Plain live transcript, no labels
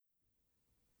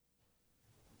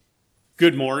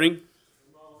Good morning.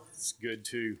 It's good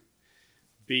to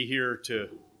be here to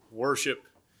worship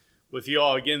with you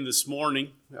all again this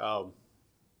morning.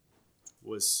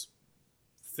 Was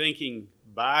thinking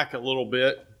back a little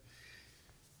bit.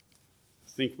 I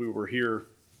think we were here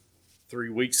 3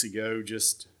 weeks ago.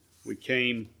 We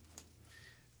came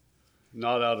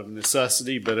not out of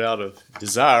necessity, but out of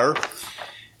desire.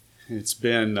 It's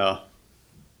been, I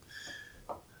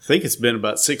think it's been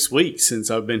about 6 weeks since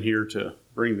I've been here to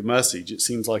bring the message. It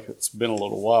seems like it's been a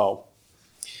little while.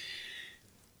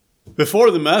 Before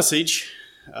the message,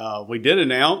 we did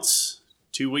announce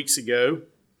 2 weeks ago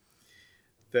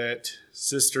that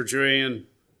Sister Joanne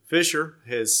Fisher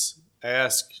has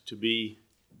asked to be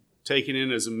taken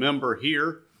in as a member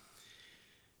here.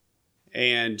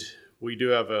 And we do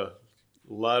have a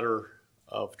letter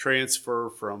of transfer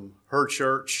from her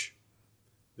church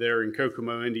there in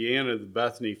Kokomo, Indiana, the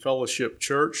Bethany Fellowship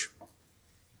Church.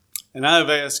 And I've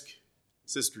asked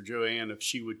Sister Joanne if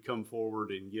she would come forward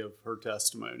and give her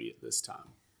testimony at this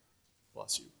time.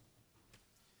 Bless you.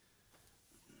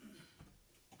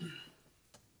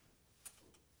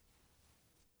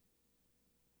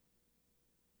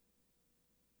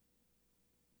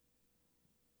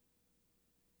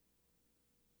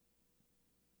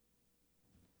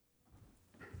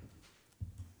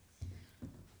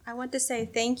 I want to say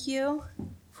thank you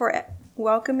for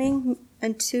welcoming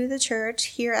into the church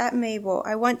here at Mabel.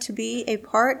 I want to be a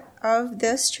part of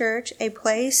this church, a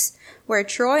place where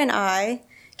Troy and I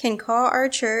can call our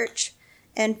church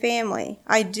and family.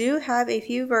 I do have a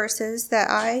few verses that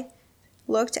I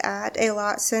looked at a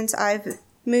lot since I've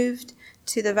moved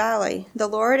to the valley. The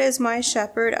Lord is my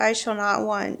shepherd, I shall not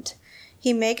want.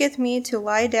 He maketh me to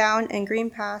lie down in green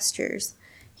pastures.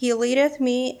 He leadeth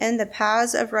me in the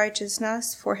paths of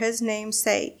righteousness for his name's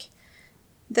sake.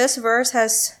 This verse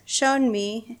has shown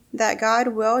me that God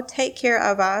will take care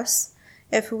of us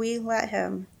if we let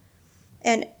him,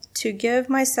 and to give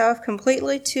myself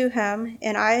completely to him,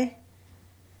 and I'm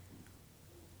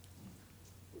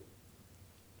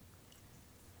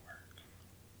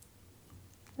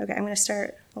going to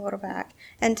start a little back.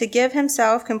 And to give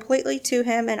himself completely to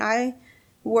him, and I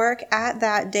work at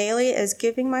that daily is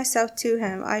giving myself to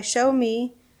him. I show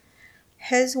me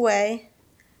his way,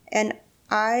 and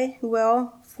I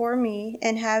will for me,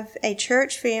 and have a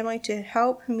church family to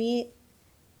help me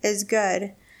is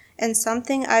good. And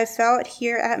something I felt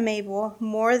here at Mabel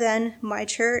more than my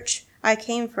church I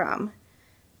came from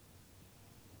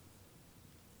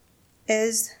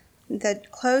is the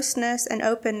closeness and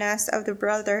openness of the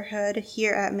brotherhood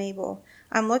here at Mabel.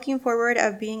 I'm looking forward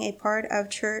of being a part of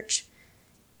church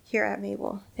here at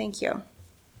Mabel. Thank you.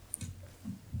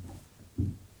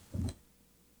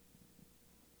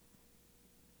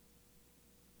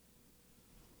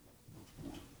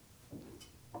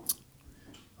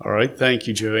 All right. Thank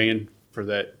you, Joanne, for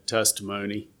that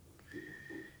testimony.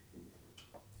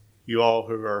 You all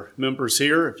who are members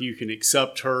here, if you can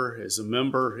accept her as a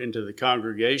member into the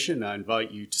congregation, I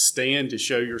invite you to stand to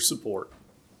show your support.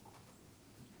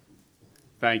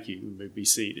 Thank you. You may be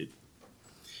seated.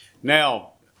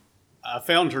 Now, I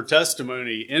found her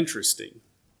testimony interesting.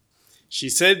 She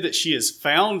said that she has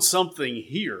found something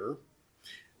here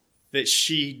that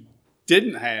she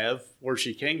didn't have where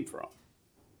she came from.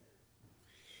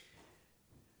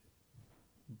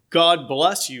 God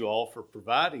bless you all for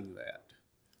providing that.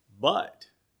 But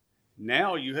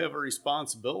now you have a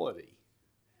responsibility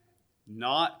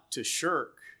not to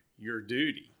shirk your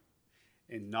duty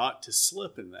and not to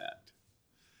slip in that.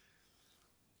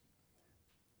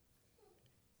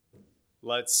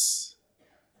 Let's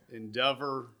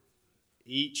endeavor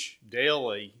each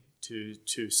daily to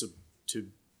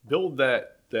build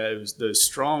those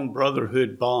strong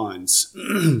brotherhood bonds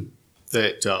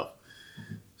that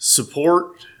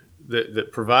support.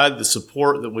 That provide the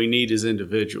support that we need as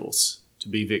individuals to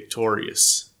be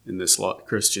victorious in this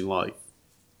Christian life.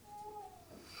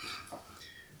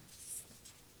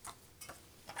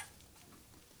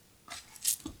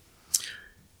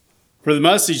 For the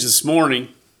message this morning,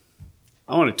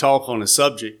 I want to talk on a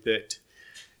subject that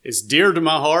is dear to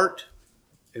my heart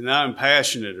and that I'm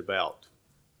passionate about.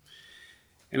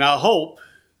 And I hope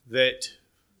that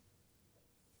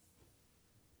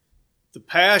the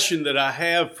passion that I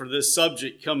have for this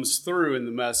subject comes through in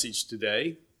the message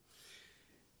today.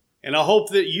 And I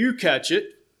hope that you catch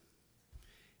it.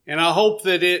 And I hope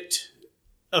that it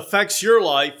affects your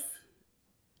life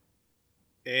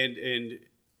and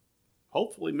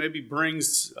hopefully maybe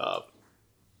brings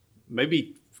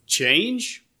maybe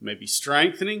change, maybe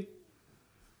strengthening.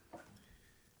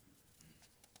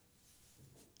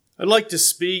 I'd like to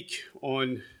speak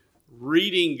on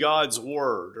reading God's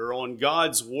Word or on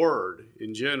God's Word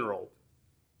in general.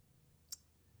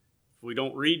 If we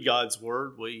don't read God's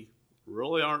Word, we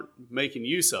really aren't making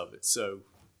use of it. So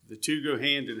the two go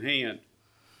hand in hand.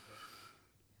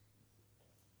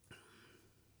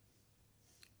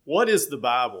 What is the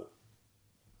Bible?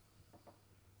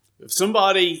 If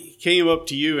somebody came up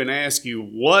to you and asked you,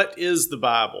 what is the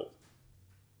Bible?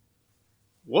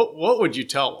 What would you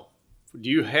tell them? Do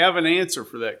you have an answer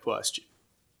for that question?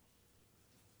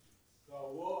 The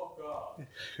Word of God.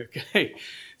 Okay,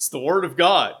 it's the Word of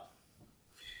God.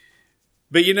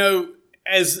 But you know,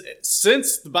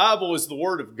 since the Bible is the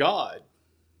Word of God,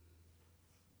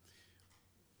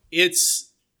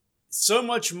 it's so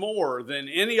much more than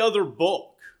any other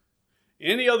book,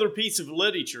 any other piece of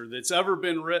literature that's ever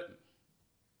been written.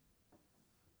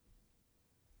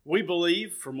 We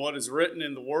believe, from what is written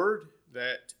in the Word,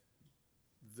 that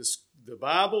the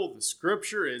Bible, the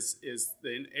Scripture, is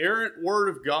the inerrant Word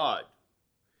of God.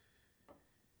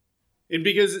 And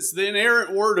because it's the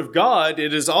inerrant Word of God,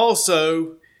 it is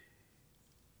also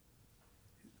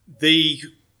the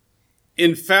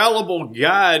infallible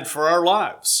guide for our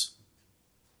lives.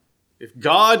 If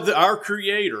God, our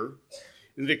Creator,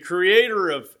 and the Creator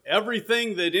of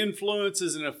everything that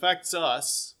influences and affects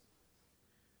us,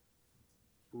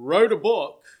 wrote a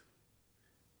book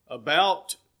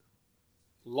about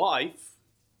life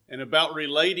and about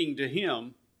relating to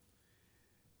Him,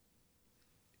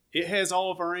 it has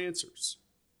all of our answers.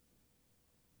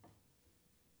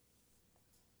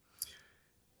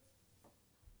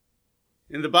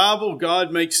 In the Bible,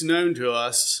 God makes known to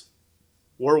us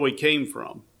where we came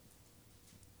from.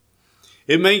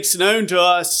 It makes known to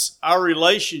us our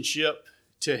relationship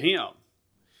to Him.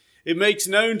 It makes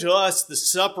known to us the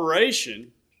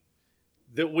separation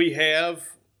that we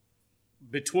have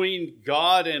between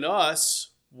God and us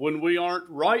when we aren't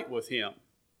right with Him.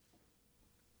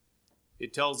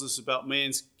 It tells us about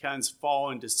mankind's fall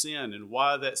into sin and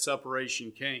why that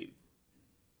separation came.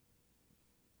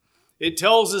 It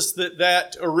tells us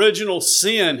that original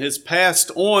sin has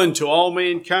passed on to all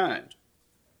mankind.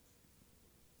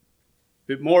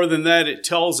 But more than that, it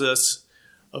tells us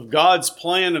of God's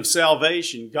plan of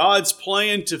salvation, God's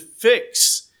plan to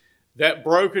fix that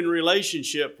broken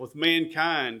relationship with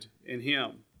mankind and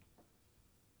Him.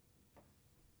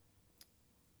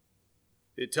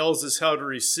 It tells us how to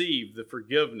receive the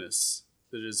forgiveness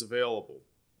that is available.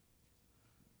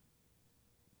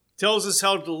 It tells us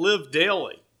how to live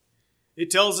daily. It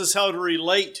tells us how to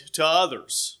relate to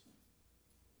others.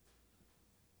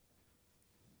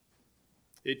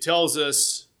 It tells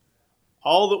us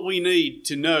all that we need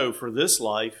to know for this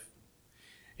life,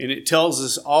 and it tells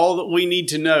us all that we need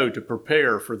to know to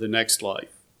prepare for the next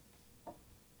life.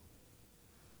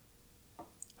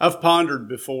 I've pondered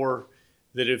before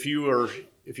that if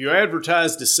you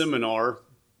advertised a seminar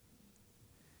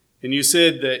and you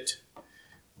said that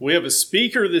we have a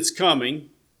speaker that's coming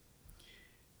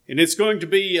and it's going to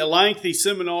be a lengthy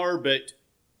seminar, but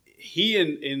he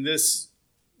in this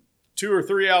 2 or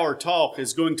 3 hour talk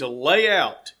is going to lay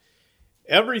out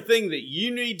everything that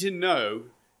you need to know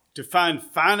to find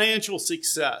financial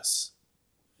success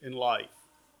in life.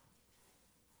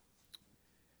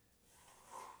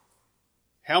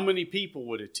 How many people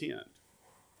would attend?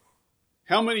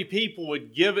 How many people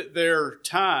would give it their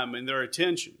time and their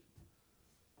attention?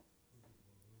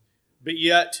 But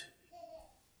yet,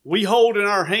 we hold in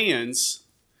our hands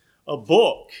a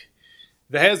book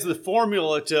that has the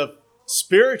formula to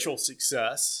spiritual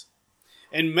success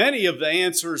and many of the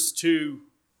answers to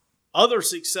other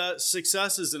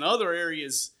successes in other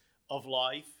areas of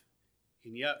life,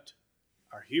 and yet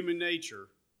our human nature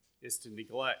is to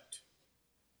neglect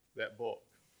that book.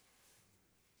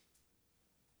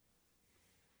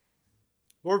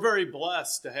 We're very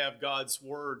blessed to have God's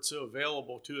Word so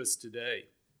available to us today.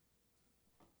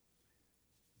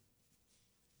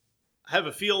 I have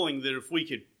a feeling that if we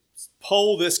could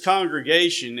poll this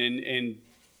congregation and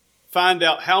find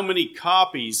out how many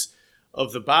copies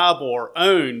of the Bible are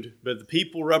owned by the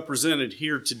people represented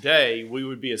here today, we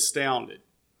would be astounded.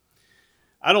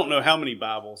 I don't know how many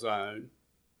Bibles I own.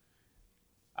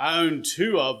 I own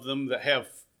 2 of them that have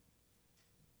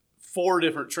 4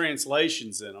 different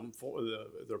translations in them.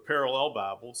 They're parallel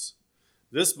Bibles.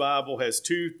 This Bible has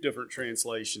 2 different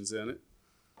translations in it.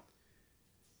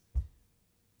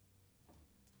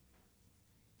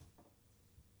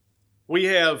 We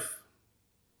have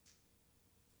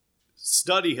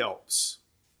study helps.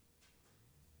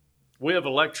 We have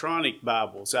electronic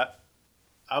Bibles.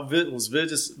 I was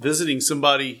visiting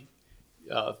somebody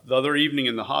the other evening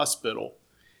in the hospital,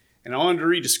 and I wanted to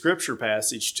read a scripture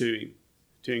passage to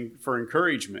him for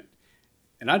encouragement.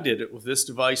 And I did it with this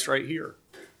device right here.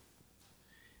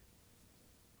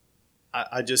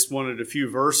 I just wanted a few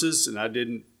verses, and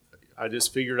I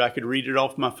just figured I could read it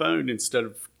off my phone instead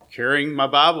of carrying my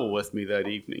Bible with me that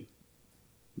evening.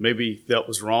 Maybe that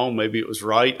was wrong. Maybe it was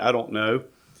right. I don't know.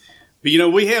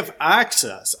 But we have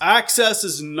access. Access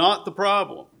is not the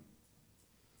problem.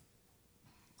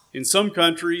 In some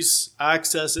countries,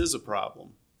 access is a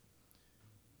problem.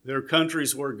 There are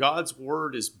countries where God's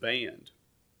word is banned.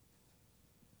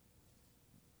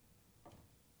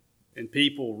 And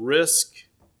people risk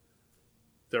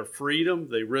their freedom,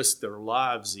 they risk their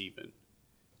lives even,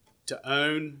 to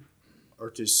own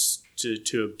or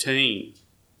to obtain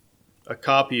a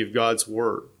copy of God's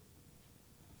Word.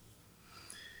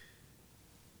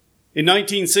 In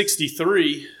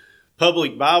 1963,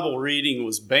 public Bible reading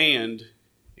was banned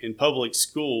in public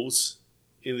schools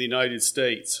in the United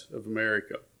States of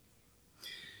America.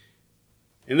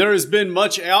 And there has been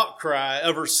much outcry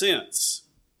ever since.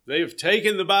 They have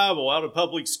taken the Bible out of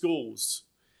public schools.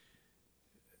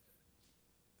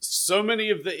 So many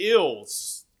of the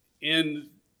ills in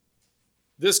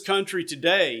this country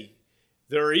today,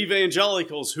 there are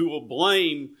evangelicals who will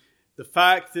blame the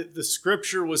fact that the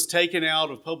Scripture was taken out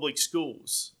of public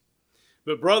schools.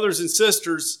 But brothers and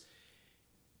sisters,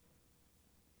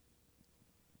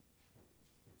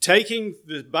 taking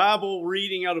the Bible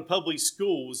reading out of public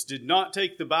schools did not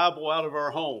take the Bible out of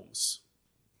our homes.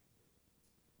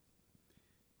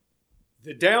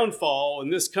 The downfall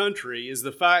in this country is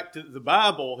the fact that the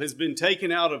Bible has been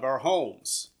taken out of our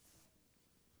homes.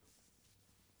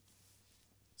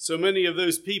 So many of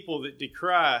those people that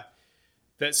decry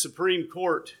that Supreme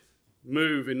Court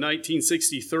move in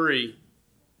 1963,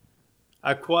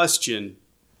 I question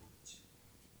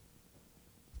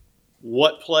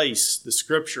what place the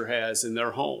Scripture has in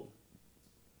their home.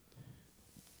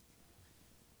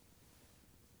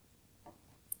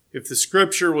 If the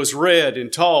Scripture was read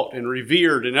and taught and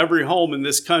revered in every home in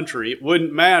this country, it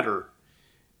wouldn't matter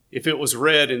if it was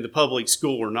read in the public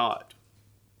school or not.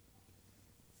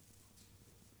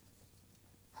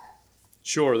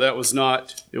 Sure, it was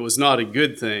not a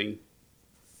good thing.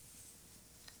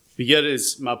 But yet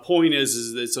my point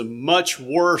is that it's a much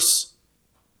worse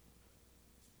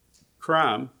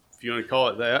crime, if you want to call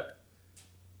it that,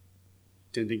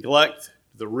 to neglect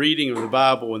the reading of the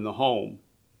Bible in the home,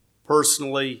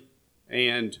 personally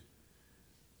and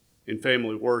in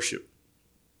family worship.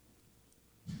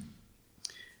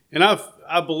 And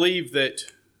I believe that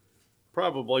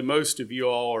probably most of you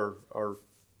all are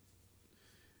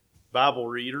Bible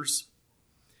readers.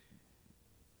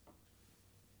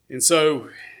 And so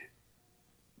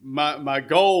my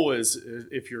goal is,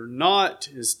 if you're not,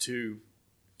 is to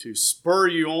spur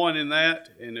you on in that,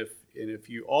 and if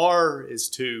you are, is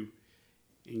to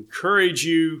encourage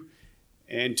you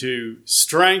and to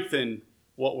strengthen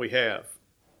what we have.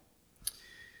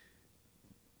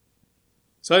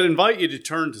 So I'd invite you to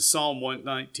turn to Psalm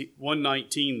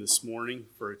 119 this morning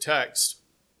for a text.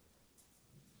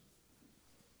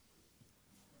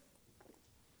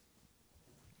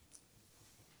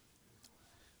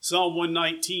 Psalm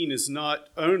 119 is not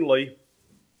only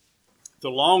the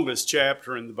longest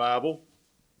chapter in the Bible,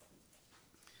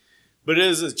 but it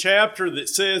is a chapter that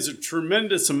says a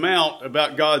tremendous amount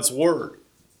about God's Word.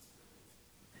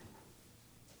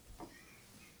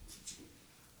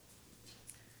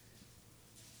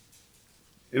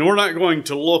 And we're not going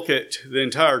to look at the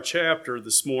entire chapter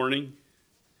this morning,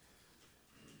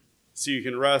 so you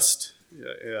can rest,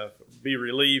 be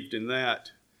relieved in that.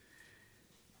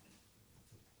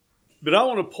 But I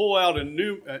want to pull out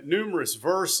numerous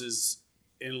verses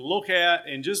and look at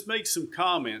and just make some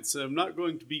comments. I'm not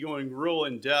going to be going real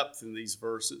in depth in these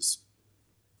verses.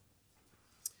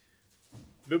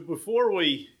 But before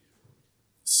we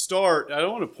start, I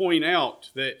want to point out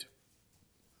that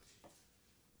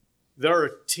there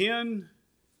are 10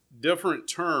 different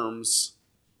terms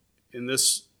in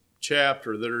this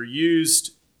chapter that are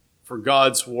used for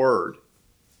God's Word,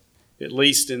 at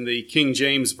least in the King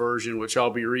James Version, which I'll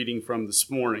be reading from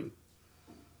this morning.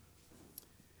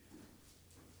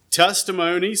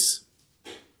 Testimonies,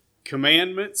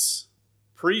 commandments,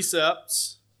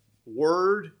 precepts,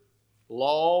 word,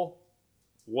 law,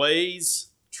 ways,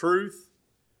 truth,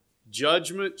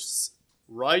 judgments,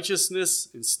 righteousness,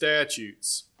 and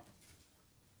statutes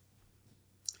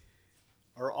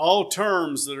are all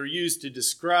terms that are used to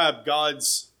describe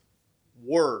God's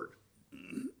Word.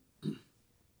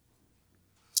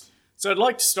 So I'd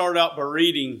like to start out by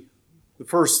reading the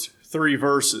first 3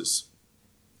 verses.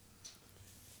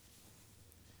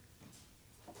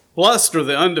 Blessed are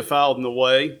the undefiled in the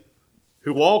way,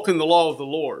 who walk in the law of the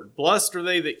Lord. Blessed are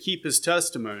they that keep his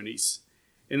testimonies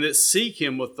and that seek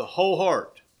him with the whole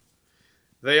heart.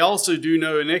 They also do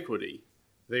no iniquity.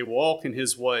 They walk in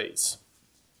his ways.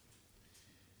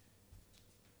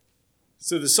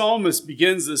 So the psalmist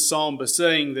begins this psalm by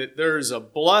saying that there is a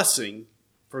blessing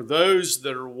for those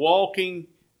that are walking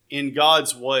in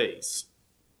God's ways.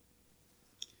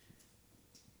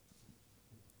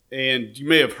 And you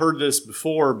may have heard this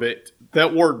before, but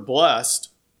that word blessed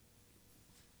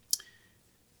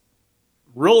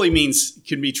really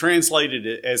can be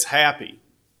translated as happy.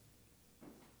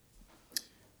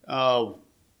 So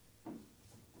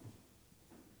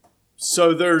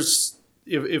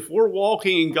if we're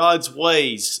walking in God's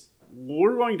ways,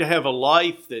 we're going to have a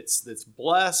life that's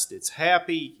blessed, it's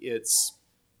happy,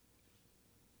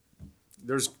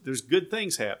 there's good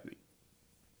things happening.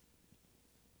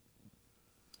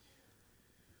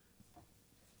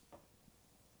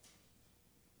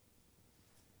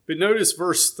 But notice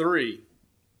verse 3.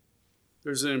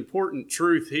 There's an important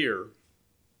truth here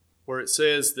where it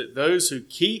says that those who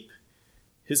keep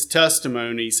his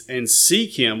testimonies and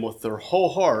seek him with their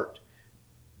whole heart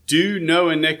do no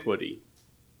iniquity.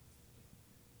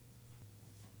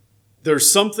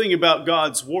 There's something about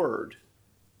God's word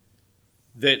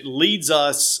that leads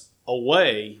us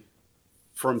away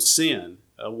from sin,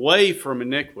 away from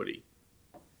iniquity.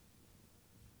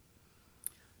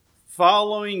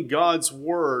 Following God's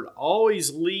word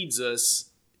always leads us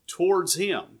towards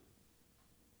him.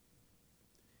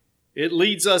 It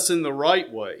leads us in the right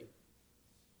way.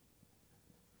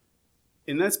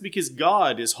 And that's because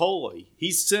God is holy.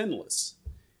 He's sinless.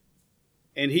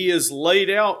 And he has laid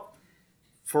out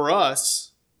for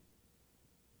us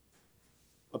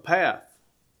a path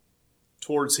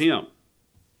towards him.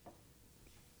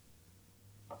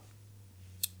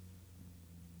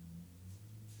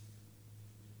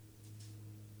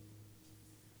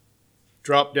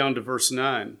 Drop down to verse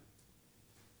 9.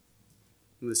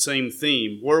 The same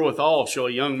theme. Wherewithal shall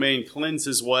a young man cleanse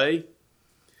his way?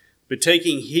 But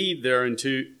taking heed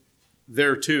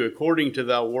thereto according to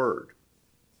thy word.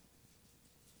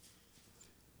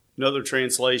 Another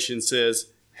translation says,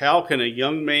 how can a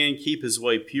young man keep his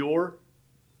way pure?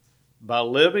 By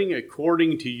living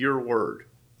according to your word.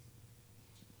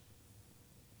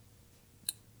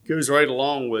 Goes right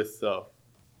along with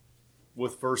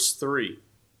verse 3.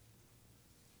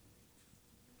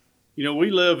 You know,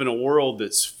 we live in a world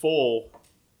that's full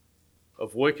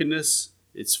of wickedness.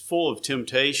 It's full of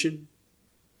temptation.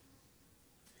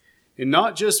 And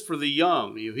not just for the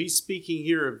young. You know, he's speaking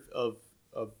here of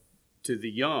to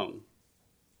the young.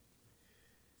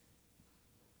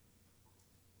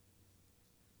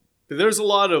 But there's a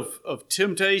lot of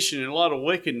temptation and a lot of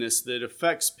wickedness that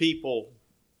affects people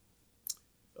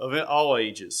of all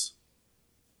ages.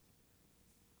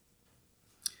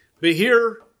 But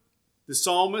here, the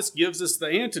psalmist gives us the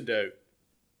antidote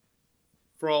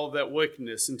for all of that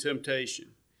wickedness and temptation.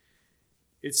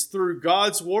 It's through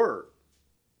God's word,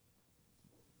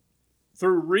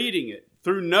 through reading it,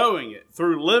 through knowing it,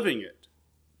 through living it,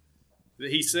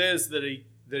 that he says that a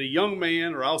young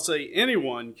man, or I'll say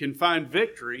anyone, can find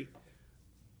victory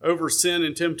over sin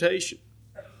and temptation.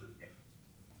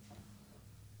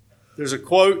 There's a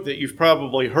quote that you've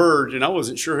probably heard, and I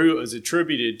wasn't sure who it was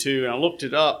attributed to, and I looked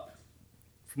it up.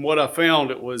 From what I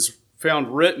found, it was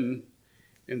found written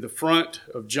in the front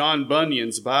of John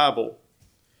Bunyan's Bible.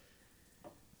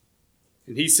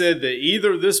 And he said that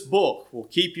either this book will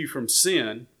keep you from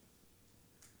sin,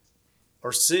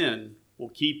 or sin will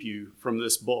keep you from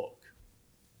this book.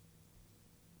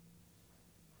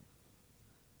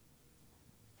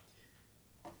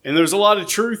 And there's a lot of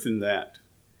truth in that.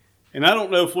 And I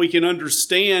don't know if we can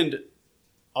understand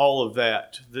all of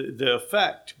that, the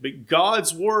effect. But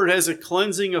God's word has a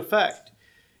cleansing effect.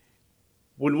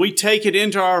 When we take it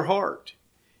into our heart,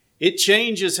 it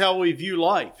changes how we view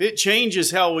life. It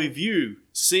changes how we view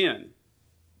sin.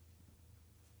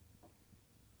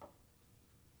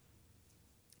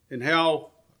 And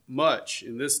how much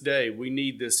in this day we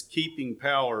need this keeping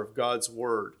power of God's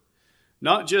word.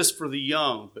 Not just for the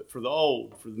young, but for the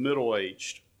old, for the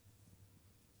middle-aged.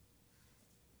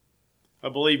 I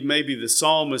believe maybe the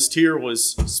psalmist here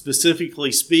was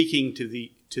specifically speaking to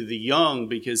the young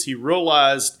because he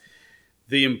realized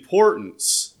the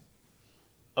importance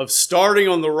of starting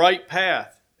on the right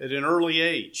path at an early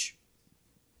age.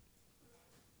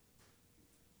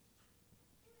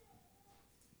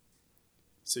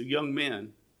 So young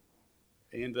men,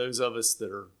 and those of us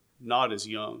that are not as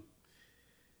young,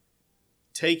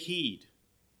 take heed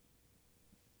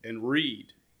and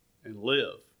read and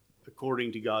live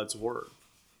according to God's word.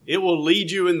 It will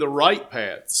lead you in the right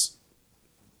paths.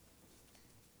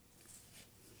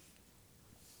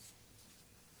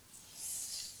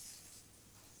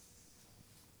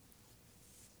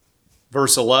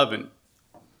 Verse 11.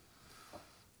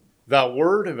 Thy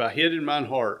word have I hid in mine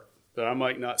heart, that I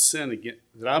might not sin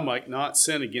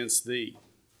against thee.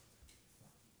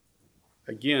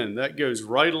 Again, that goes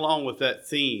right along with that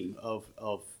theme of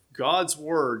God's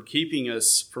word keeping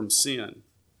us from sin.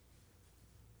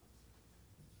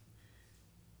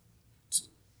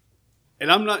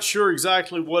 And I'm not sure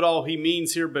exactly what all he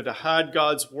means here, but to hide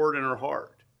God's word in our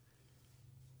heart.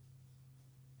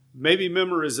 Maybe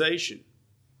memorization.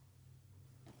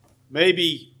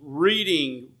 Maybe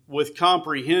reading with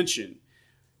comprehension.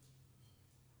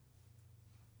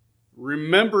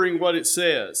 Remembering what it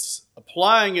says.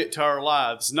 Applying it to our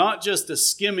lives. Not just a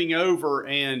skimming over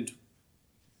and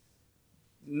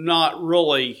not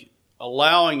really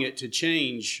allowing it to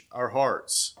change our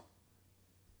hearts.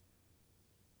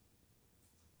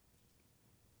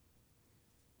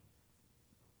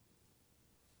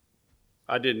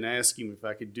 I didn't ask him if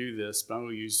I could do this, but I'm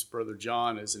going to use Brother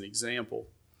John as an example.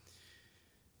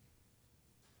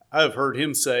 I have heard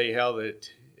him say how that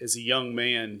as a young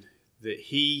man that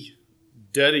he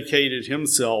dedicated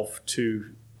himself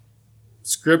to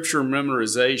scripture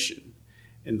memorization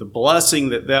and the blessing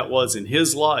that was in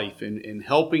his life and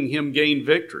helping him gain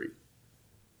victory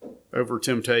over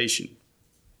temptation.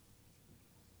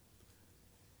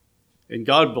 And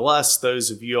God bless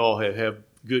those of you all who have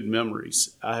good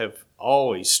memories. I have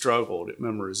always struggled at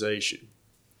memorization.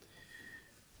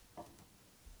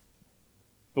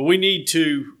 But we need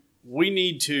to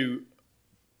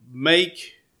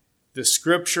make the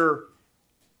scripture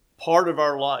part of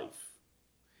our life.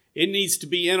 It needs to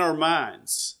be in our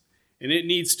minds, and it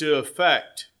needs to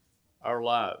affect our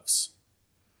lives.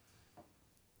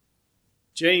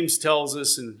 James tells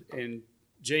us in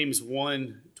James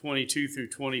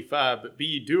 1:22-25, but be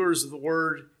ye doers of the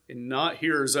word, and not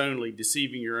hearers only,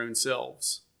 deceiving your own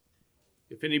selves.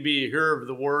 If any be a hearer of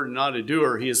the word and not a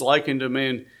doer, he is likened to a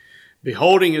man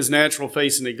beholding his natural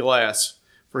face in a glass.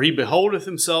 For he beholdeth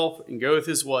himself and goeth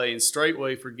his way, and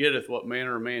straightway forgetteth what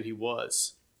manner of man he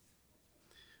was.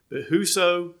 But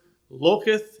whoso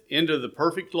looketh into the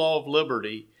perfect law of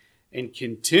liberty, and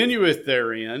continueth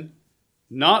therein,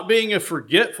 not being a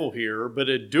forgetful hearer, but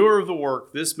a doer of the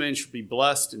work, this man shall be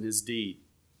blessed in his deed.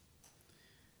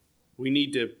 We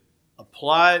need to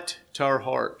apply it to our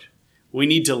heart. We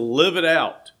need to live it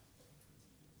out,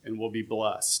 and we'll be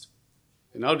blessed.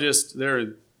 And I'll just,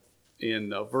 there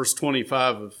in verse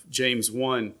 25 of James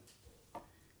 1,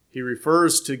 he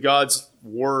refers to God's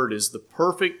word as the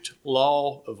perfect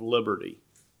law of liberty.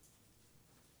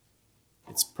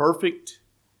 It's perfect,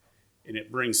 and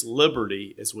it brings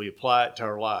liberty as we apply it to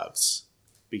our lives,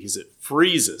 because it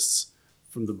frees us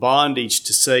from the bondage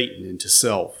to Satan and to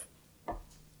self.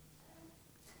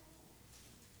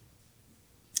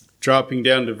 Dropping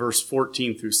down to verse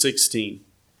 14-16.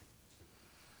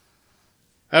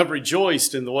 I have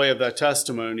rejoiced in the way of thy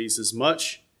testimonies as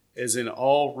much as in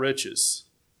all riches.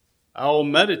 I will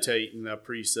meditate in thy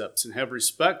precepts and have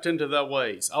respect unto thy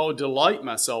ways. I will delight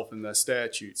myself in thy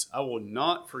statutes. I will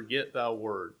not forget thy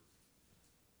word.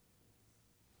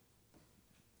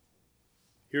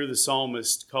 Here the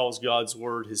psalmist calls God's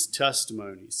word his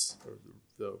testimonies,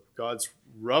 or God's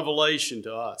revelation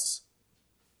to us.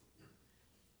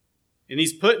 And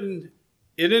he's putting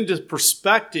it into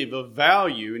perspective of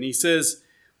value. And he says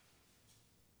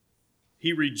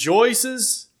he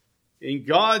rejoices in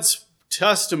God's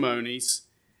testimonies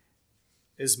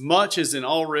as much as in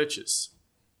all riches.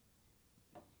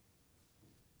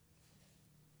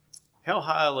 How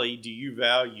highly do you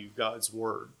value God's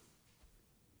word?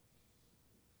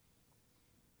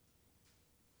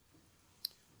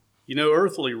 You know,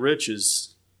 earthly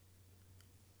riches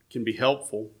can be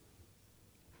helpful.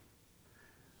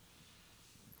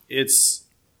 It's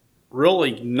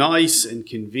really nice and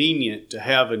convenient to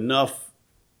have enough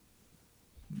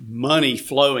money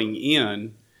flowing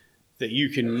in that you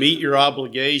can meet your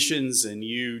obligations and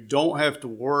you don't have to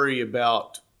worry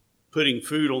about putting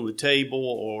food on the table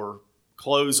or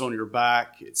clothes on your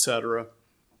back, etc.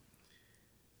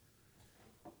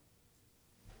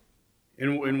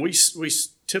 And we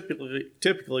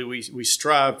typically we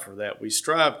strive for that. We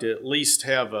strive to at least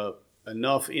have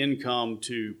enough income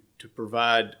to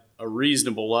provide a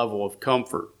reasonable level of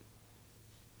comfort.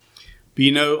 But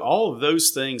you know, all of those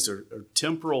things are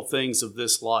temporal things of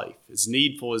this life, as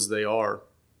needful as they are.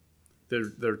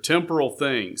 They're temporal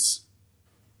things.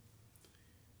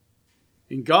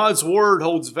 And God's word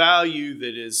holds value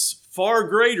that is far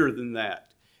greater than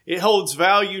that. It holds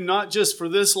value not just for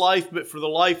this life, but for the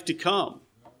life to come.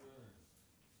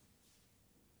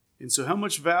 And so how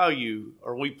much value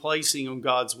are we placing on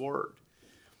God's word?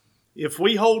 If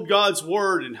we hold God's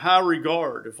word in high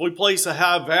regard, if we place a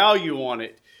high value on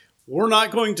it, we're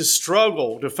not going to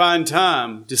struggle to find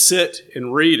time to sit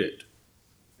and read it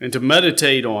and to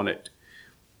meditate on it.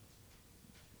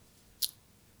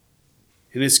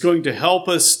 And it's going to help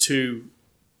us to,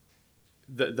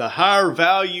 the higher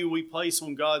value we place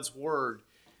on God's word,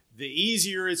 the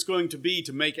easier it's going to be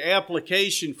to make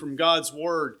application from God's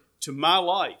word to my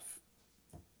life.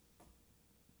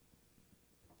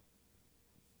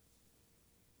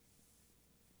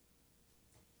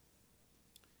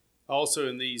 Also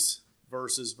in these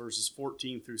verses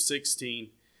 14 through 16,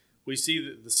 we see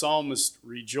that the psalmist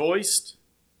rejoiced,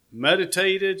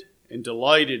 meditated, and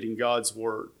delighted in God's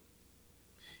word.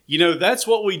 You know, that's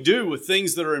what we do with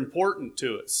things that are important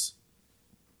to us.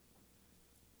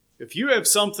 If you have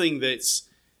something that's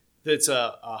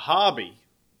a hobby,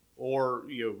 or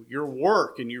your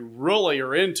work, and you really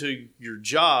are into your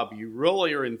job, you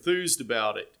really are enthused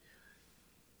about it,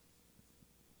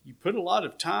 you put a lot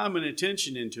of time and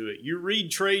attention into it. You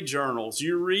read trade journals,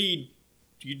 you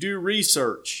do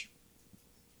research,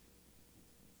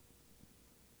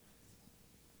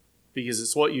 because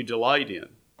it's what you delight in.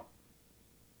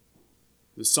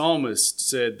 The psalmist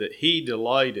said that he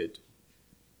delighted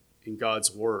in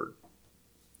God's word.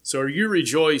 So are you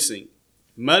rejoicing,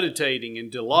 meditating,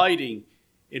 and delighting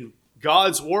in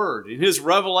God's word, in his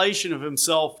revelation of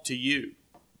himself to you?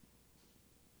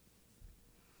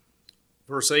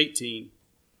 Verse 18,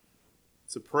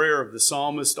 it's a prayer of the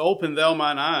psalmist. Open thou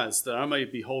mine eyes, that I may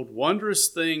behold wondrous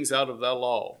things out of thy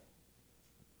law.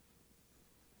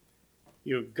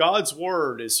 God's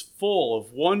word is full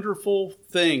of wonderful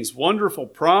things, wonderful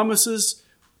promises,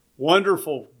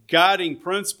 wonderful guiding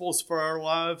principles for our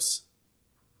lives.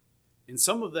 And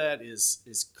some of that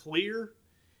is clear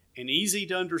and easy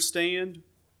to understand.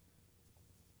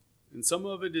 And some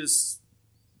of it is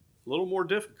a little more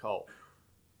difficult.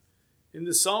 And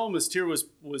the psalmist here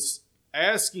was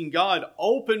asking God,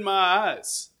 open my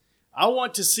eyes. I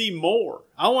want to see more.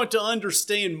 I want to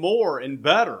understand more and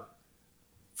better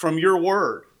from your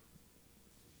word.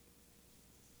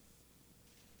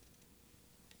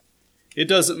 It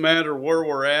doesn't matter where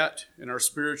we're at in our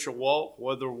spiritual walk,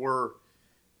 whether we're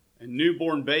a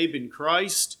newborn babe in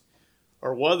Christ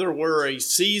or whether we're a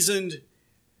seasoned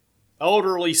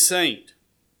elderly saint.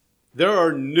 There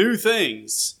are new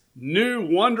things, new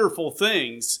wonderful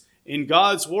things in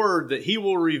God's word that he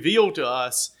will reveal to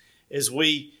us as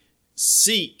we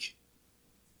seek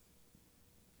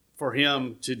for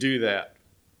him to do that.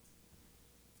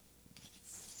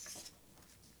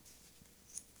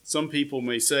 Some people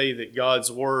may say that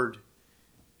God's word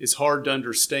is hard to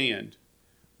understand,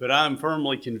 but I'm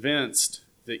firmly convinced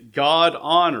that God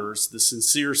honors the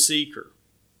sincere seeker.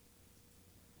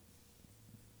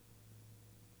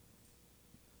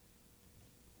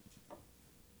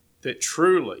 That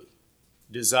truly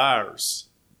desires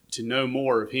to know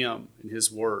more of him and his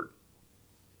word.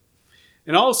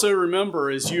 And also remember,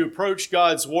 as you approach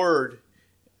God's word,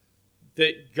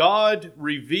 that God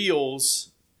reveals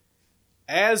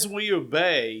as we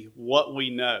obey what we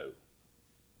know.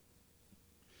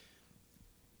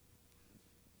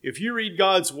 If you read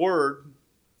God's word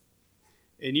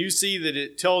and you see that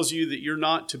it tells you that you're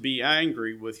not to be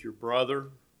angry with your brother,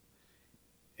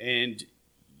 and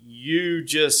you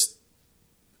just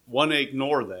want to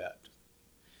ignore that,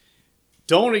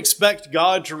 don't expect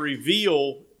God to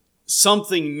reveal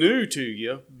something new to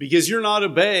you, because you're not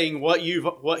obeying what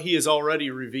he has already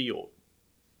revealed.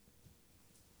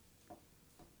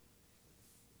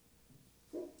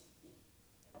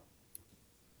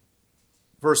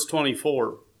 Verse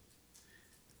 24,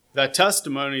 thy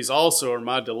testimonies also are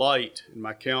my delight and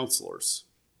my counselors.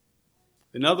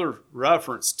 Another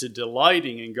reference to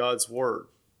delighting in God's word.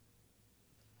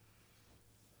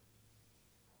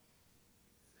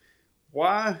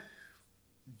 Why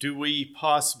do we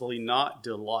possibly not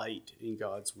delight in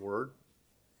God's word?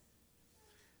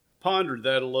 Pondered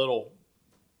that a little.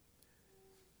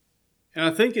 And I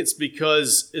think it's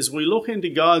because as we look into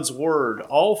God's word,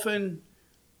 often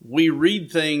we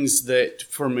read things that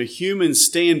from a human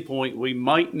standpoint we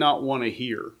might not want to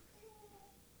hear.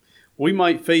 We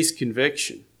might face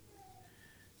conviction,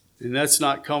 and that's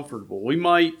not comfortable. We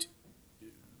might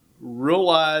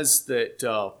realize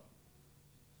that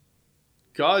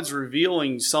God's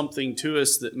revealing something to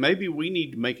us that maybe we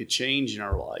need to make a change in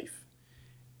our life.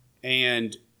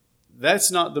 And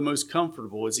that's not the most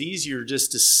comfortable. It's easier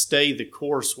just to stay the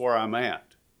course where I'm at.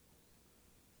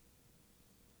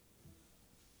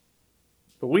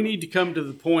 But we need to come to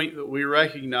the point that we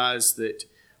recognize that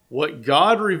what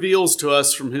God reveals to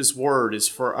us from his word is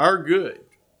for our good.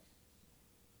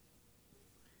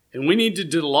 And we need to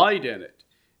delight in it.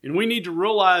 And we need to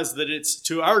realize that it's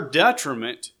to our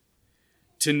detriment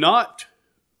to not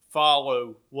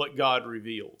follow what God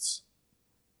reveals.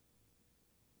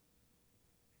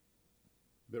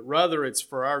 But rather it's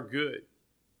for our good.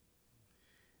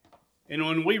 And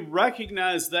when we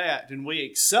recognize that and we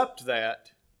accept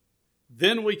that,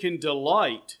 then we can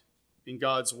delight in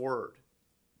God's word.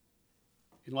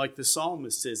 And like the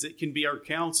psalmist says, it can be our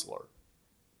counselor.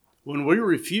 When we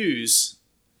refuse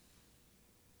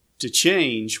to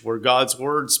change where God's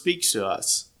word speaks to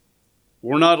us,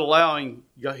 we're not allowing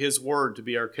his word to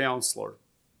be our counselor.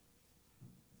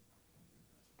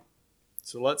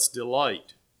 So let's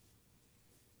delight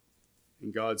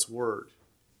in God's word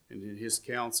and in his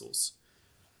counsels.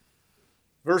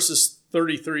 Verses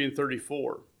 33 and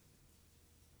 34.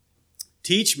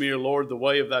 Teach me, O Lord, the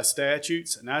way of thy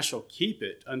statutes, and I shall keep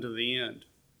it unto the end.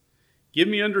 Give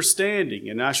me understanding,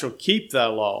 and I shall keep thy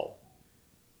law.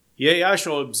 Yea, I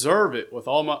shall observe it with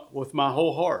my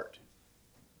whole heart.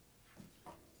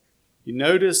 You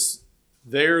notice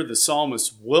there the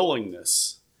psalmist's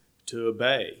willingness to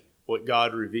obey what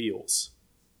God reveals.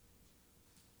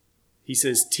 He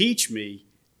says, teach me,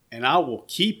 and I will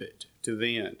keep it to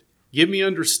the end. Give me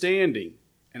understanding,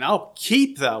 and I'll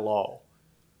keep thy law.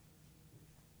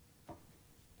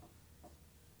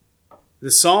 The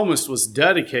psalmist was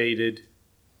dedicated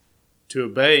to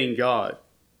obeying God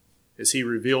as he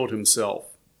revealed himself.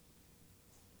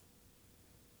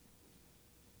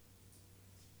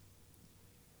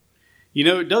 You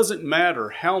know, it doesn't matter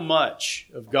how much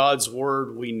of God's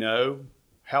word we know,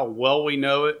 how well we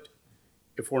know it,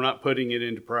 if we're not putting it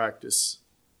into practice.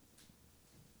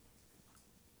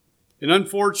 And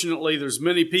unfortunately, there's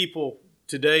many people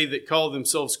today that call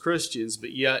themselves Christians,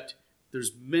 but yet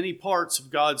there's many parts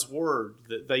of God's word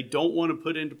that they don't want to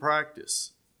put into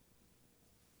practice.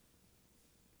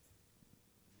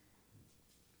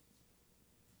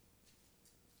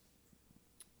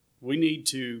 We need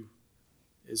to,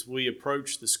 as we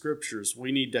approach the scriptures,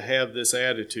 we need to have this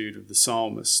attitude of the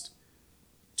psalmist,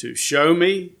 to show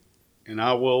me and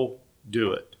I will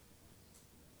do it.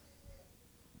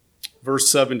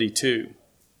 Verse 72.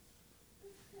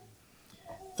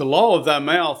 The law of thy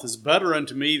mouth is better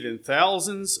unto me than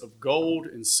thousands of gold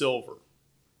and silver.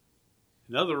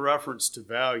 Another reference to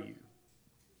value.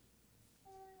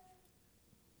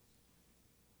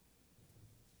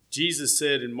 Jesus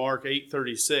said in Mark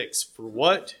 8:36, for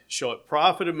what shall it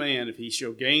profit a man if he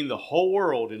shall gain the whole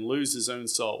world and lose his own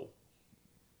soul?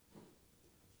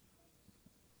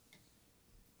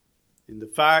 And the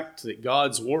fact that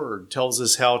God's word tells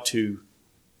us how to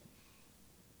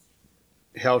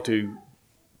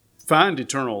find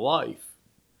eternal life,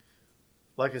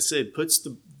 like I said, puts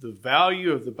the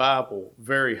value of the Bible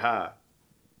very high.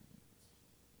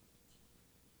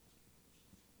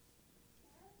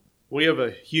 We have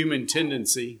a human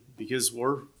tendency, because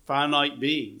we're finite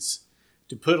beings,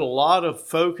 to put a lot of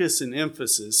focus and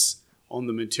emphasis on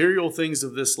the material things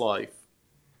of this life.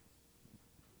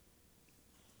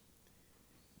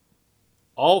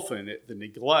 Often at the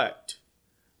neglect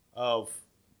of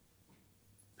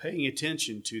paying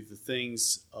attention to the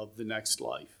things of the next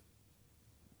life.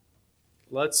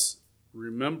 Let's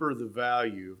remember the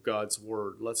value of God's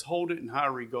word. Let's hold it in high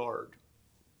regard.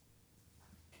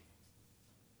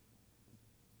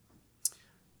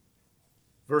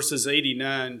 Verses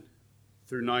 89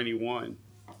 through 91.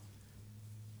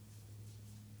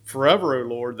 Forever, O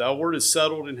Lord, thy word is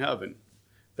settled in heaven.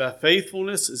 Thy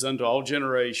faithfulness is unto all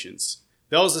generations.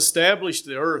 Thou hast established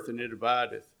the earth, and it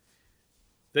abideth.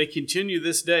 They continue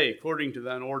this day according to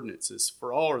thine ordinances,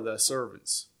 for all are thy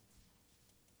servants.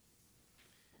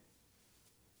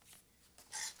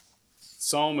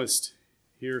 Psalmist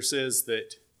here says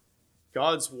that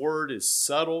God's word is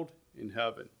settled in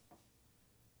heaven.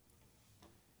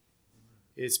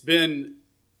 It's been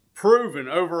proven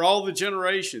over all the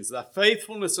generations, thy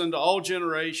faithfulness unto all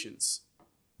generations.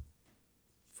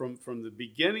 From the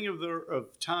beginning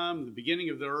of time, the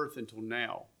beginning of the earth until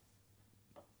now.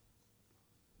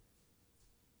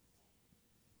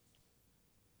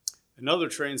 Another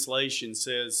translation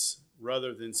says,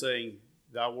 rather than saying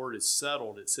thy word is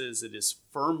settled, it says it is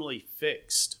firmly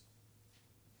fixed.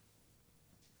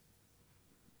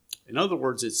 In other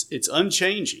words, it's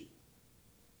unchanging.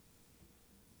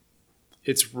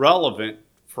 It's relevant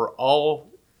for all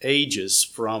ages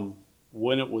from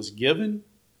when it was given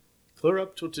clear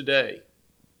up till today.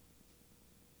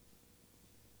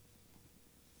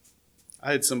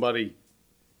 I had somebody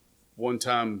one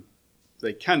time,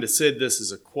 they kind of said this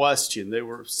as a question.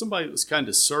 Somebody that was kind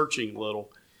of searching a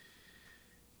little.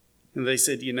 And they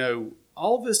said, you know,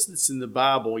 all this that's in the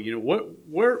Bible,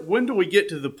 when do we get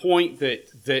to the point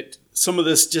that some of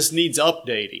this just needs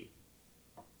updating?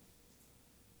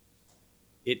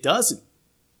 It doesn't.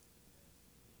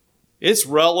 It's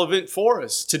relevant for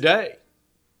us today.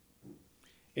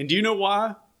 And do you know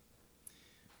why?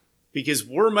 Because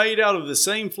we're made out of the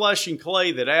same flesh and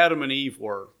clay that Adam and Eve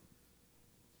were.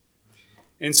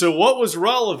 And so what was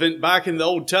relevant back in the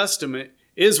Old Testament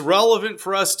is relevant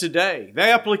for us today. The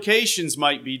applications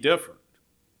might be different.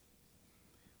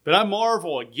 But I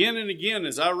marvel again and again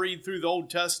as I read through the Old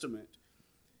Testament,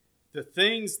 the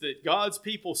things that God's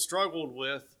people struggled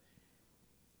with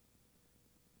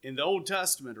in the Old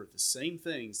Testament are the same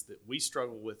things that we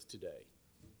struggle with today.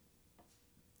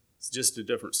 It's just a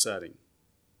different setting.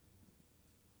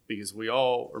 Because we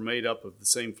all are made up of the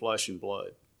same flesh and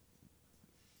blood.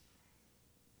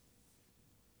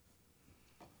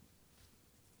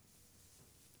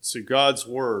 So God's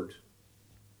word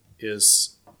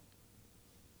is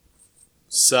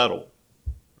settled,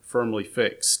 firmly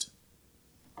fixed.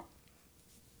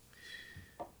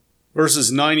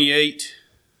 Verses 98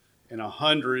 and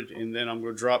 100, and then I'm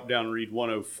going to drop down and read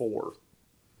 104.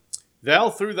 Thou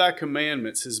through thy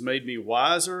commandments hast made me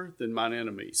wiser than mine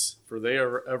enemies, for they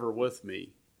are ever with me.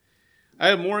 I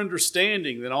have more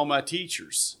understanding than all my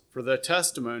teachers, for thy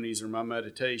testimonies are my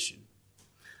meditation.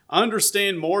 I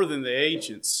understand more than the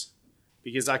ancients,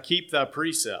 because I keep thy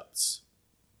precepts.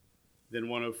 Then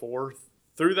 104,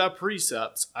 through thy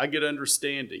precepts I get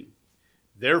understanding.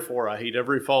 Therefore I hate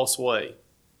every false way.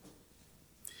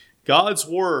 God's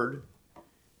word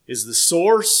is the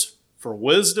source for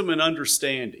wisdom and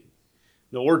understanding.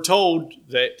 Now we're told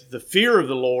that the fear of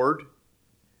the Lord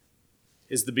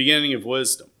is the beginning of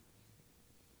wisdom.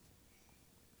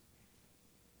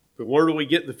 But where do we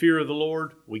get the fear of the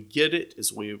Lord? We get it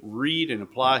as we read and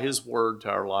apply His word to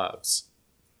our lives.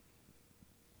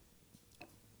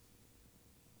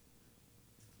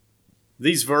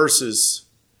 These verses,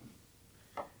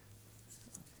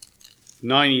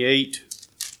 98,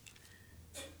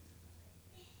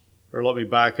 or let me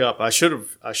back up. I should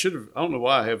have, I don't know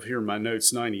why I have here in my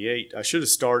notes 98. I should have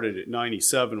started at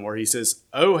 97 where he says,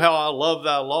 "Oh, how I love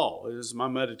thy law. It is my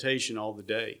meditation all the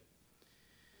day."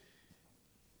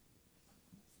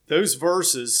 Those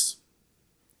verses,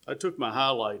 I took my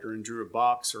highlighter and drew a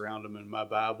box around them in my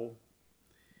Bible.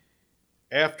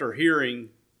 After hearing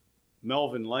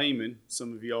Melvin Lehman,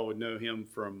 some of y'all would know him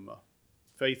from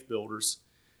Faith Builders,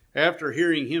 after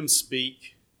hearing him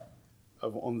speak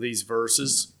on these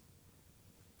verses,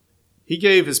 he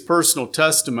gave his personal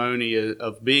testimony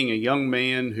of being a young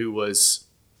man who was,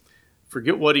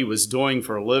 forget what he was doing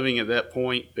for a living at that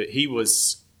point, but he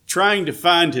was trying to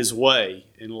find his way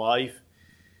in life,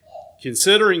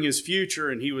 considering his future,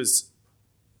 and he was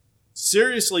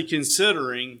seriously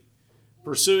considering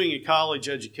pursuing a college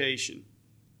education.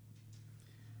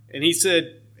 And he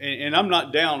said, and I'm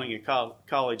not downing a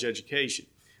college education,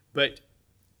 but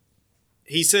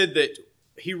he said that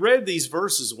he read these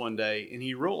verses one day and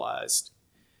he realized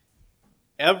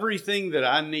everything that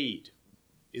I need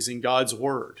is in God's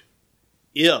word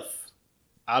if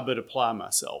I but apply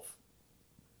myself.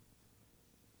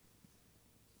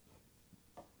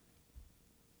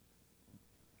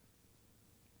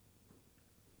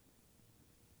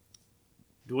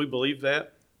 Do we believe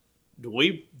that?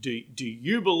 Do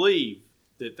you believe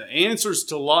that the answers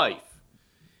to life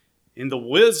and the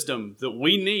wisdom that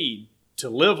we need to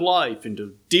live life and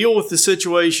to deal with the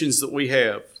situations that we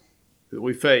have, that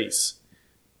we face,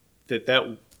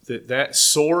 that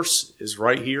source is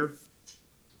right here?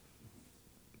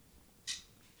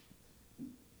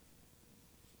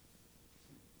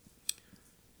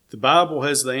 The Bible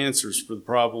has the answers for the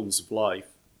problems of life.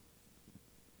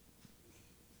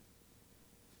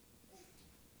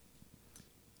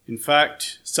 In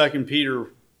fact, 2 Peter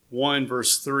 1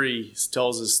 verse 3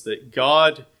 tells us that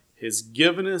God has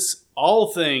given us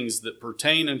all things that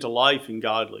pertain unto life and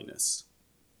godliness.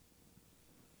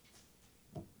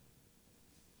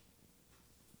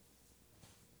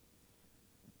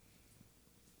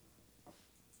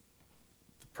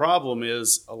 The problem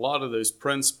is a lot of those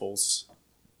principles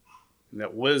and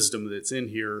that wisdom that's in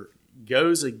here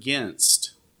goes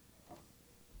against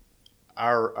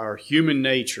our human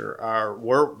nature,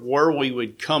 where we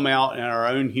would come out in our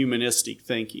own humanistic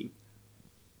thinking.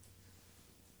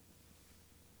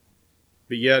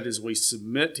 But yet, as we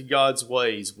submit to God's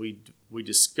ways, we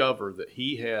discover that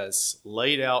He has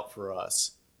laid out for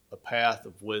us a path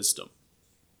of wisdom.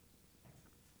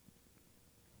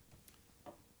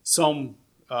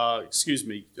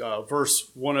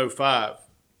 Verse 105.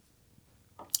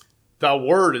 Thy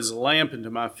word is a lamp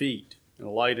unto my feet and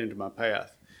a light unto my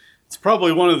path. It's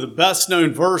probably one of the best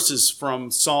known verses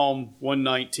from Psalm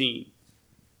 119.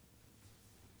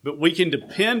 But we can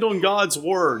depend on God's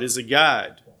word as a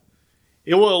guide.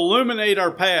 It will illuminate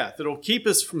our path. It will keep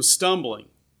us from stumbling.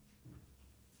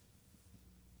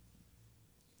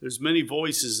 There's many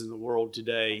voices in the world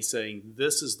today saying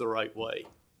this is the right way.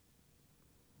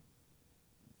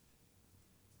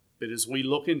 But as we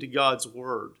look into God's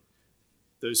word,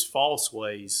 those false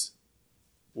ways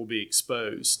will be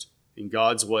exposed and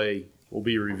God's way will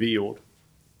be revealed.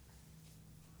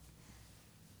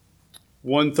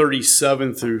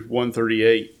 137 through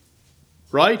 138.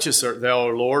 Righteous art thou, O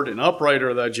Lord, and upright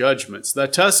are thy judgments. Thy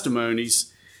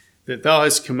testimonies that thou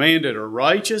hast commanded are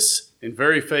righteous and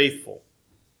very faithful.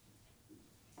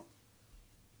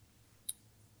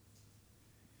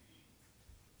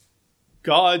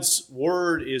 God's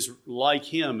word is like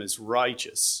him, is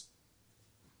righteous.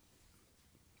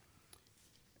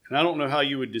 And I don't know how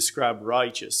you would describe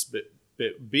righteous,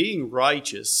 but being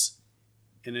righteous,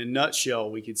 in a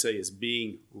nutshell, we could say is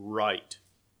being right.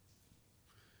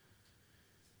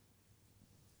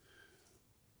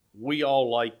 We all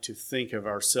like to think of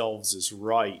ourselves as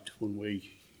right when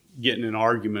we get in an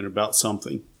argument about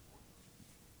something.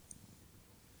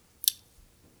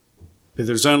 But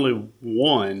there's only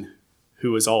one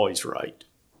who is always right,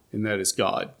 and that is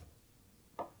God.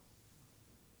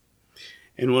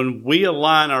 And when we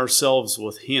align ourselves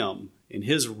with him in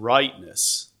his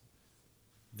rightness,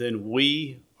 then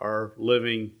we are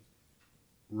living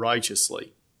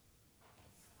righteously.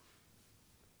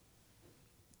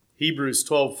 Hebrews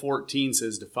 12:14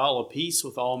 says, to follow peace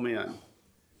with all men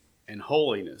and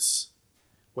holiness,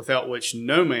 without which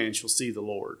no man shall see the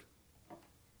Lord.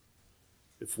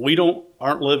 If we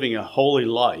aren't living a holy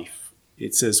life,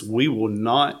 it says we will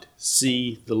not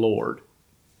see the Lord.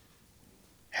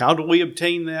 How do we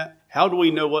obtain that? How do we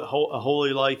know what a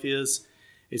holy life is?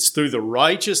 It's through the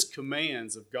righteous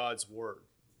commands of God's word.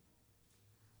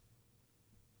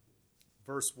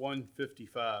 Verse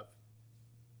 155.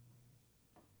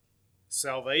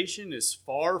 Salvation is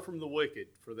far from the wicked,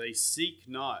 for they seek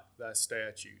not thy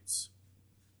statutes.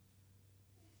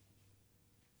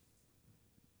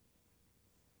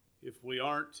 If we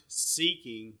aren't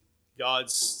seeking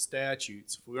God's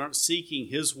statutes, if we aren't seeking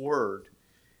his word,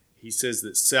 he says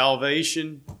that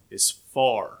salvation is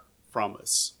far from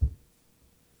us.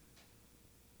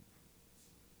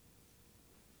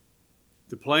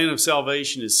 The plan of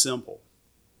salvation is simple.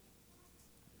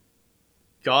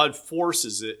 God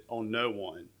forces it on no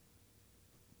one,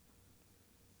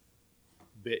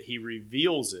 but he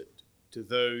reveals it to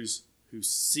those who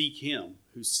seek him,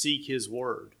 who seek his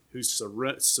word, who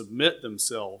submit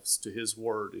themselves to his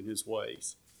word and his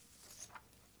ways.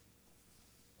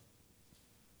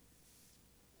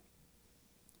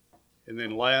 And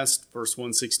then last, verse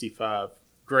 165.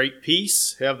 Great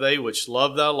peace have they which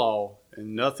love thy law,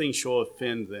 and nothing shall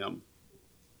offend them.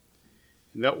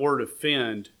 And that word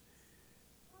offend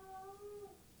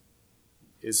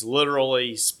is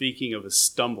literally speaking of a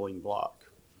stumbling block.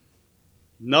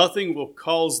 Nothing will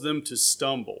cause them to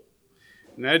stumble.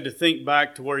 And I had to think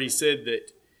back to where he said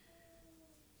that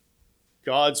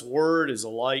God's word is a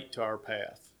light to our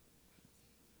path.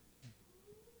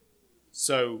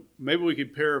 So maybe we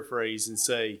could paraphrase and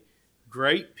say,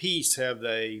 great peace have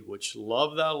they which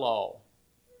love thy law,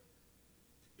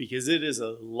 because it is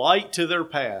a light to their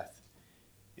path.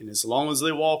 And as long as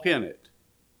they walk in it,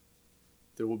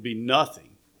 there will be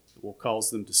nothing that will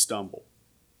cause them to stumble.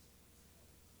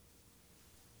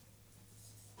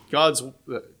 This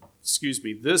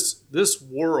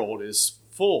world is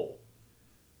full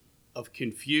of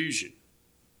confusion.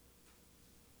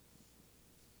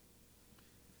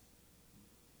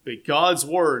 But God's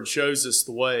word shows us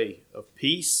the way of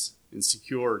peace and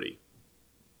security.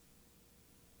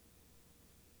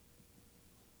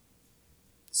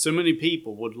 So many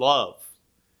people would love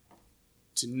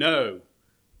to know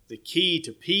the key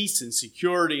to peace and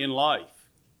security in life.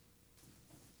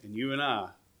 And you and I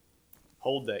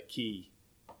hold that key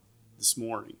this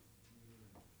morning.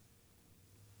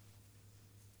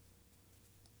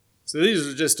 So these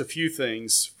are just a few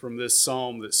things from this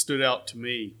psalm that stood out to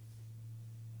me.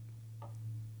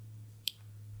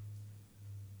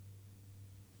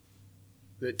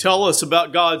 That tell us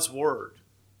about God's word.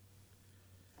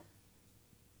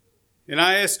 And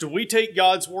I ask, do we take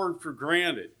God's word for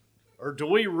granted? Or do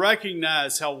we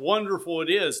recognize how wonderful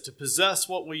it is to possess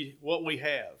what we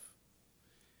have?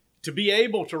 To be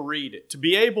able to read it, to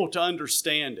be able to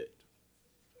understand it.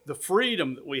 The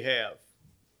freedom that we have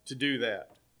to do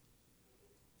that.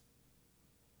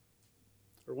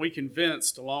 Are we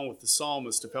convinced, along with the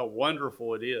psalmist, of how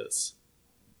wonderful it is?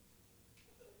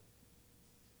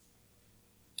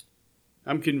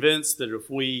 I'm convinced that if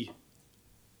we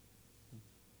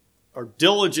are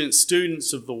diligent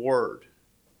students of the Word,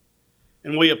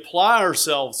 and we apply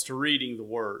ourselves to reading the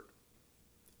Word,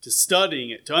 to studying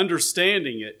it, to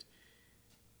understanding it,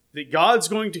 that God's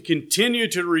going to continue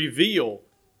to reveal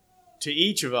to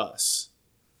each of us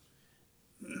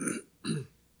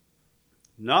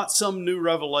not some new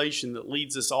revelation that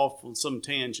leads us off on some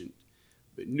tangent,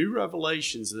 but new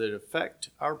revelations that affect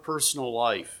our personal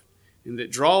life and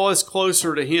that draw us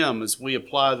closer to Him as we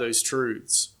apply those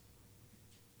truths.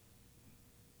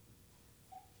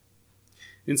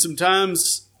 And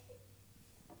sometimes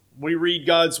we read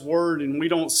God's Word and we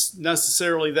don't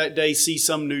necessarily that day see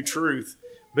some new truth,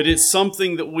 but it's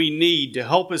something that we need to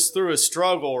help us through a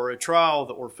struggle or a trial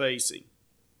that we're facing.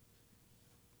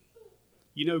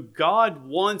 You know, God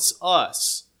wants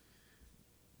us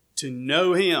to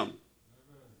know Him.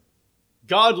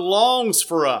 God longs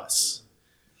for us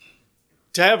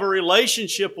to have a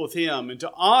relationship with Him and to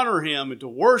honor Him and to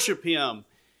worship Him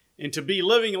and to be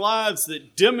living lives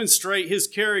that demonstrate His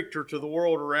character to the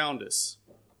world around us.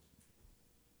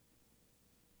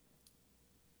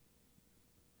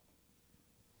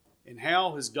 And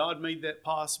how has God made that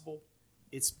possible?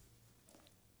 It's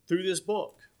through this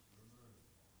book.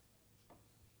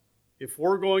 If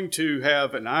we're going to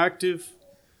have an active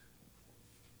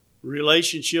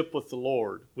relationship with the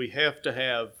Lord, we have to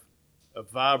have a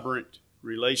vibrant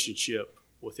relationship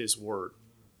with His Word.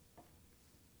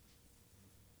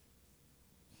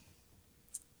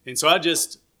 And so I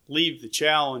just leave the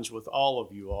challenge with all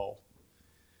of you all.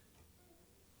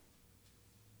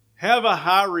 Have a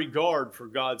high regard for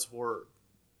God's Word.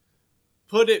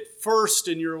 Put it first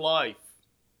in your life.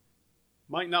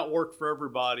 Might not work for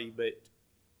everybody, but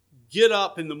get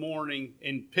up in the morning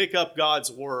and pick up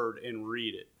God's Word and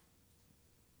read it.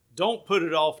 Don't put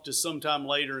it off to sometime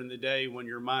later in the day when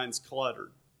your mind's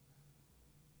cluttered.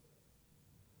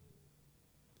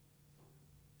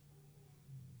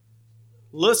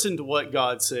 Listen to what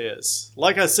God says.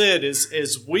 Like I said,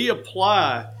 as we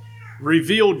apply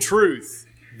revealed truth,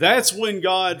 that's when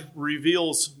God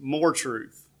reveals more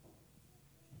truth.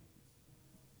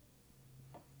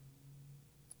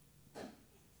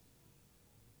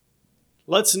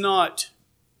 Let's not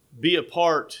be a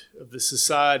part of the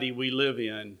society we live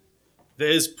in that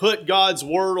has put God's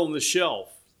Word on the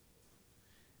shelf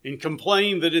and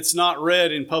complain that it's not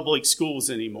read in public schools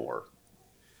anymore.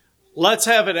 Let's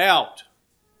have it out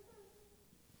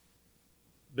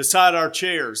beside our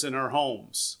chairs in our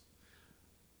homes.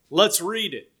 Let's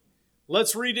read it.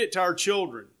 Let's read it to our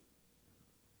children.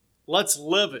 Let's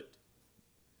live it.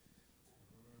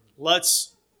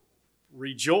 Let's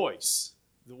rejoice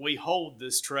that we hold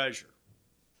this treasure.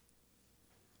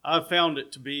 I've found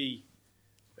it to be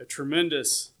a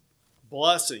tremendous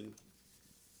blessing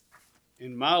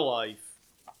in my life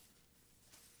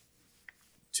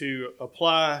to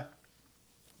apply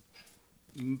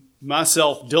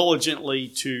myself diligently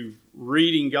to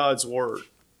reading God's Word.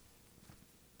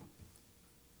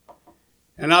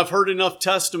 And I've heard enough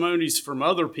testimonies from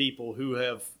other people who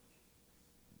have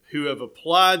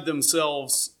applied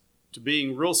themselves to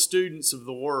being real students of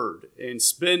the Word and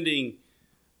spending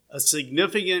a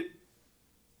significant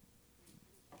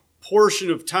portion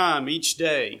of time each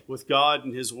day with God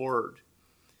and His Word,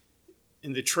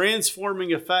 and the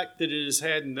transforming effect that it has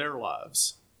had in their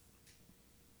lives.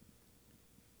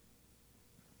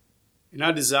 And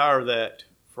I desire that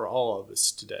for all of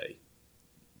us today.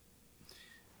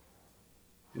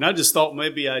 And I just thought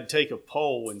maybe I'd take a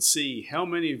poll and see how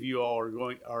many of you all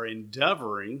are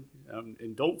endeavoring,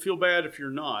 and don't feel bad if you're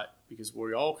not, because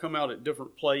we all come out at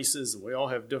different places and we all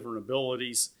have different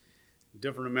abilities,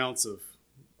 different amounts of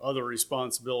other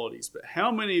responsibilities. But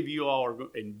how many of you all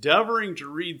are endeavoring to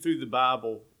read through the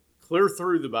Bible, clear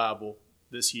through the Bible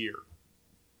this year?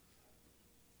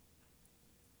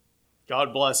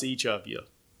 God bless each of you.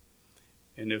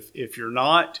 And if you're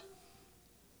not,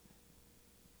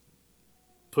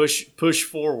 push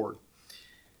forward.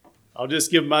 I'll just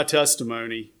give my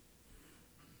testimony.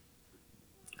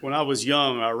 When I was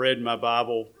young, I read my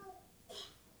Bible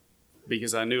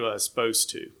because I knew I was supposed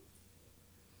to.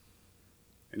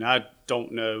 And I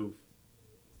don't know,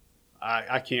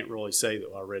 I can't really say that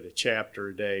I read a chapter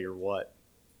a day or what.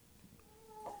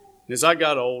 And as I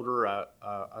got older, I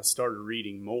started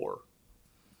reading more.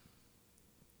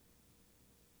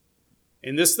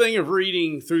 And this thing of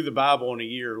reading through the Bible in a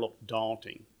year looked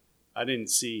daunting. I didn't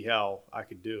see how I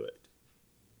could do it.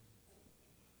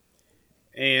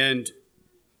 And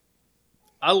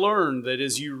I learned that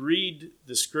as you read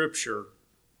the Scripture,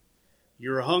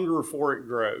 your hunger for it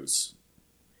grows.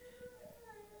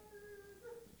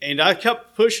 And I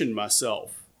kept pushing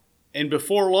myself And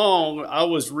before long, I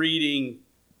was reading,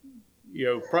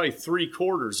 probably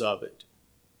 3/4 of it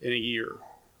in a year.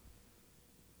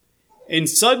 And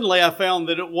suddenly I found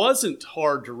that it wasn't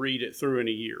hard to read it through in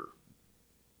a year.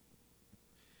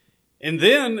 And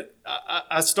then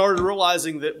I started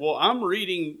realizing that, I'm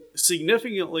reading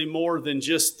significantly more than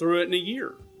just through it in a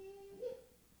year.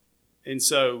 And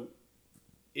so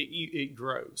it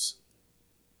grows.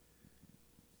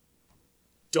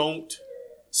 Don't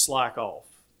slack off.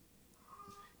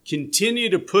 Continue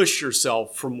to push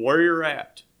yourself from where you're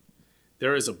at.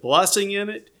 There is a blessing in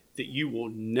it that you will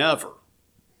never,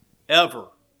 ever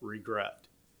regret.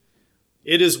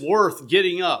 It is worth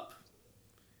getting up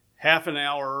half an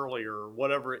hour earlier or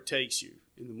whatever it takes you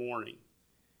in the morning.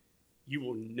 You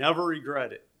will never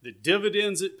regret it. The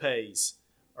dividends it pays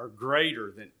are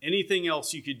greater than anything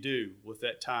else you could do with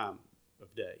that time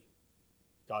of day.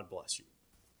 God bless you.